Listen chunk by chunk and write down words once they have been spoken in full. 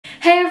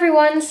Hey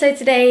everyone, so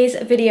today's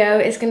video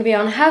is going to be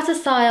on how to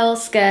style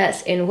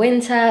skirts in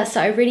winter, so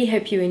I really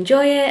hope you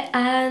enjoy it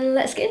and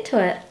let's get into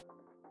it.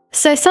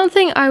 So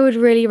something I would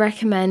really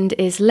recommend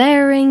is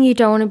layering. You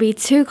don't want to be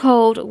too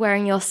cold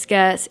wearing your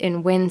skirts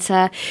in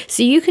winter.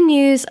 So you can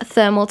use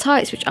thermal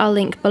tights, which I'll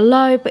link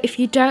below, but if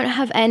you don't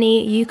have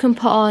any, you can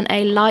put on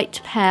a light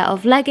pair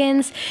of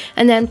leggings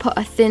and then put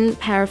a thin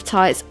pair of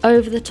tights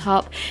over the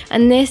top.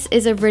 And this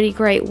is a really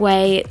great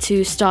way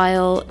to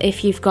style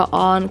if you've got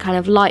on kind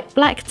of light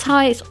black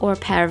tights or a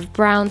pair of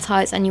brown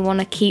tights and you want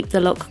to keep the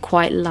look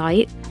quite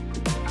light.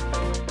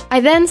 I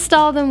then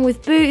style them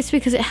with boots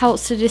because it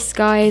helps to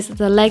disguise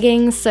the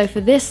leggings. So for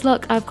this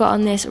look, I've got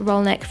on this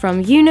roll neck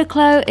from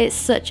Uniqlo. It's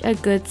such a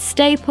good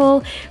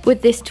staple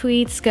with this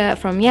tweed skirt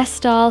from Yes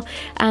Style,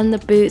 and the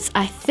boots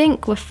I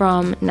think were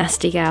from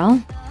Nasty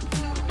Gal.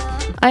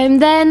 I am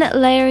then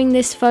layering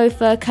this faux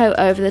fur coat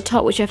over the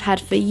top, which I've had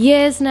for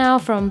years now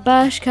from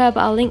Bershka, but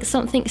I'll link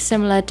something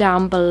similar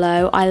down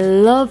below. I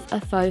love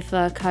a faux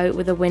fur coat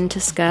with a winter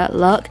skirt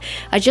look.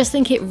 I just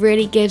think it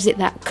really gives it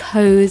that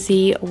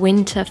cozy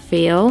winter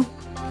feel.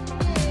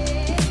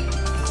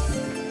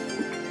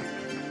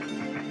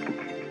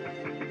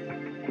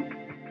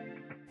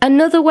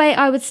 Another way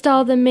I would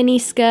style the mini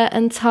skirt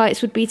and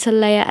tights would be to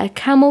layer a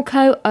camel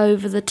coat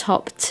over the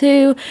top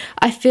too.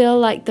 I feel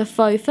like the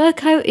faux fur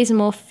coat is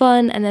more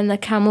fun and then the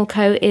camel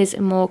coat is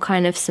more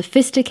kind of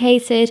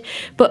sophisticated,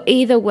 but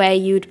either way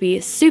you would be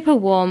super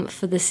warm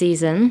for the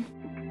season.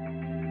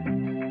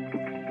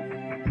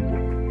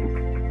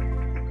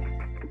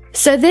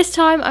 So this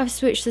time I've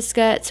switched the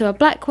skirt to a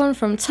black one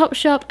from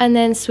Topshop and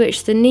then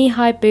switched the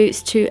knee-high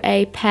boots to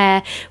a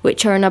pair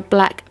which are in a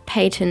black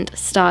patent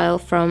style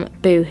from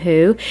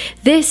Boohoo.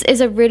 This is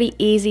a really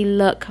easy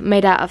look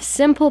made out of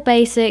simple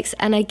basics,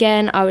 and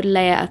again I would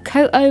layer a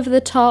coat over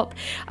the top.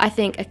 I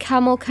think a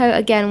camel coat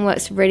again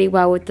works really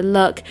well with the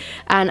look,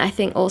 and I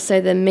think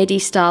also the midi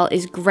style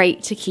is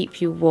great to keep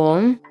you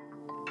warm.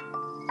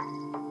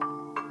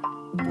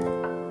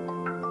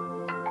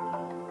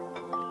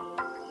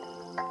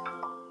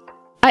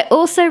 I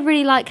also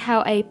really like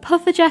how a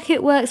puffer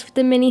jacket works with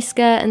the mini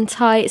skirt and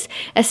tights,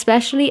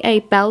 especially a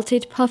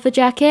belted puffer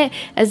jacket,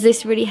 as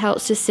this really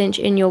helps to cinch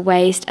in your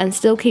waist and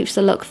still keeps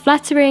the look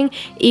flattering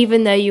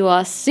even though you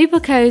are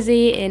super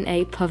cozy in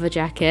a puffer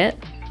jacket.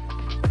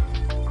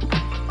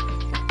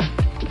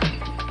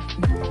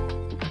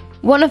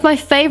 One of my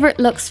favourite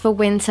looks for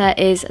winter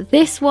is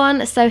this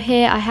one. So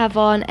here I have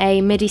on a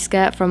midi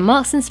skirt from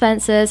Marks &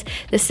 Spencer's,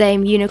 the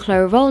same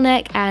Uniqlo roll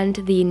neck and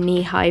the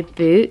knee-high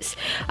boots.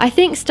 I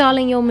think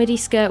styling your midi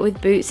skirt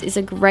with boots is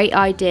a great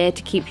idea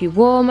to keep you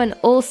warm, and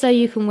also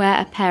you can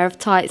wear a pair of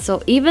tights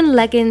or even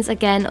leggings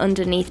again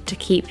underneath to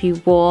keep you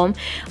warm.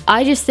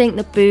 I just think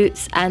the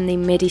boots and the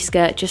midi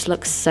skirt just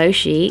look so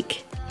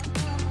chic.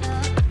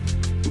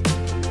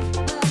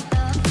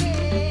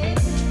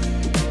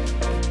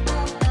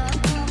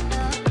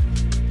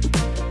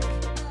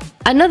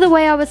 Another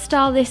way I would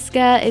style this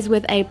skirt is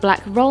with a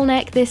black roll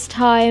neck this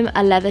time,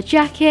 a leather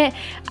jacket,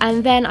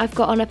 and then I've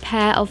got on a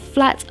pair of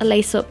flat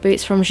lace-up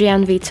boots from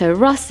Gianvito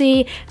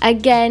Rossi.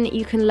 Again,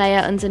 you can layer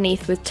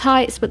underneath with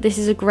tights, but this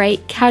is a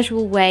great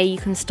casual way you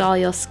can style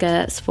your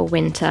skirts for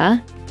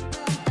winter.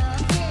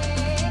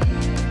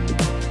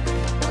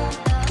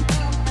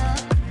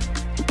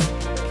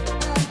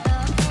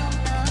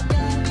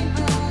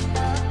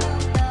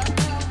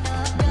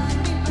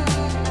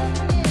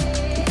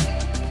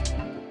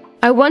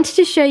 I wanted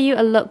to show you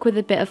a look with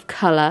a bit of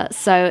colour.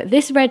 So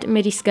this red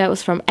midi skirt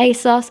was from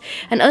ASOS,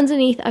 and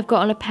underneath I've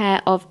got on a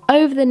pair of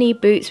over-the-knee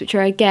boots, which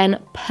are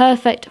again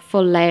perfect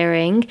for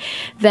layering.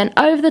 Then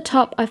over the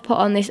top I've put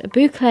on this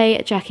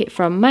boucle jacket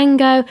from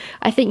Mango.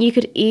 I think you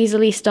could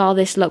easily style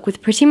this look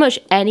with pretty much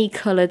any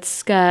coloured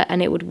skirt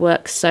and it would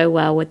work so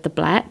well with the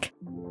black.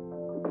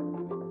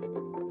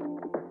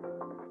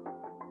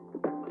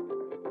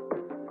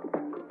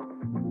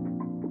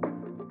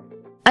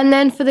 And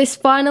then for this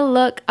final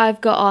look, I've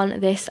got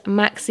on this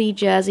maxi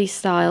jersey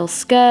style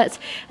skirt.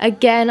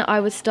 Again, I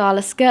would style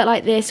a skirt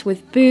like this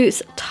with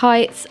boots,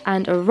 tights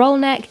and a roll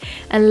neck,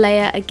 and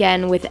layer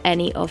again with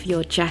any of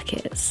your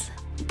jackets.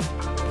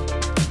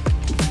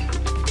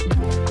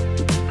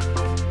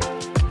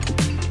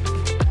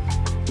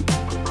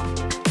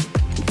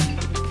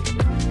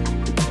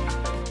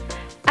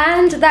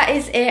 And that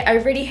is it. I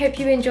really hope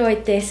you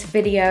enjoyed this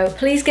video.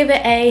 Please give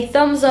it a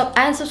thumbs up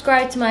and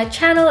subscribe to my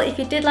channel if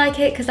you did like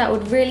it, because that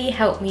would really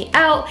help me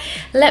out.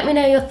 Let me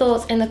know your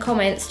thoughts in the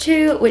comments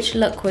too. Which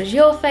look was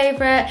your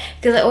favourite?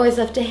 Because I always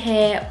love to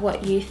hear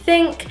what you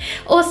think.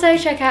 Also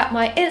check out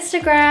my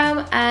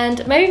Instagram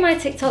and maybe my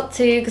TikTok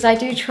too, because I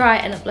do try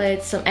and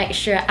upload some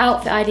extra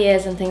outfit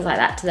ideas and things like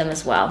that to them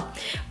as well.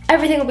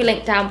 Everything will be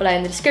linked down below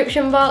in the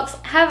description box.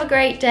 Have a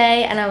great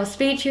day and I will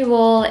speak to you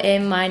all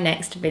in my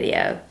next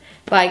video.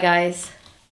 Bye guys.